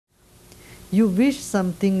You wish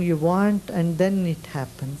something you want and then it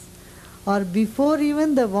happens. Or before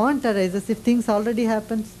even the want arises, if things already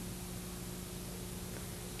happens.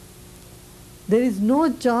 There is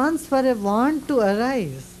no chance for a want to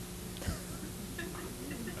arise.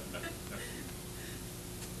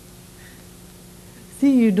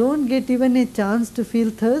 See, you don't get even a chance to feel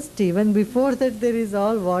thirsty. Even before that, there is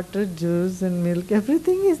all water, juice and milk.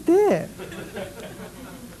 Everything is there.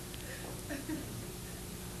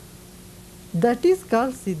 That is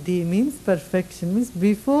called siddhi, means perfection. Means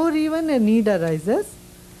before even a need arises,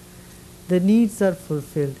 the needs are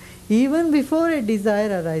fulfilled. Even before a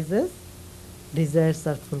desire arises, desires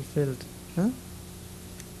are fulfilled. Huh?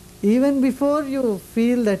 Even before you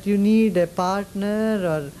feel that you need a partner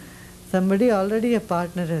or somebody, already a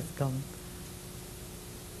partner has come.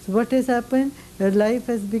 So what has happened? Your life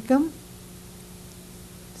has become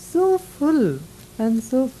so full and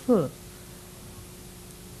so full.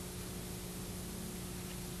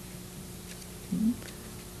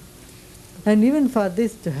 And even for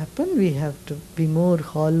this to happen, we have to be more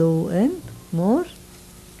hollow and more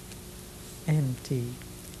empty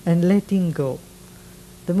and letting go.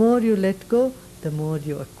 The more you let go, the more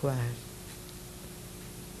you acquire.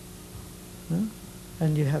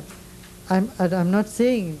 And you have, I'm not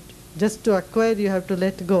saying just to acquire you have to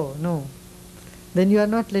let go. No. Then you are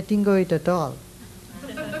not letting go it at all.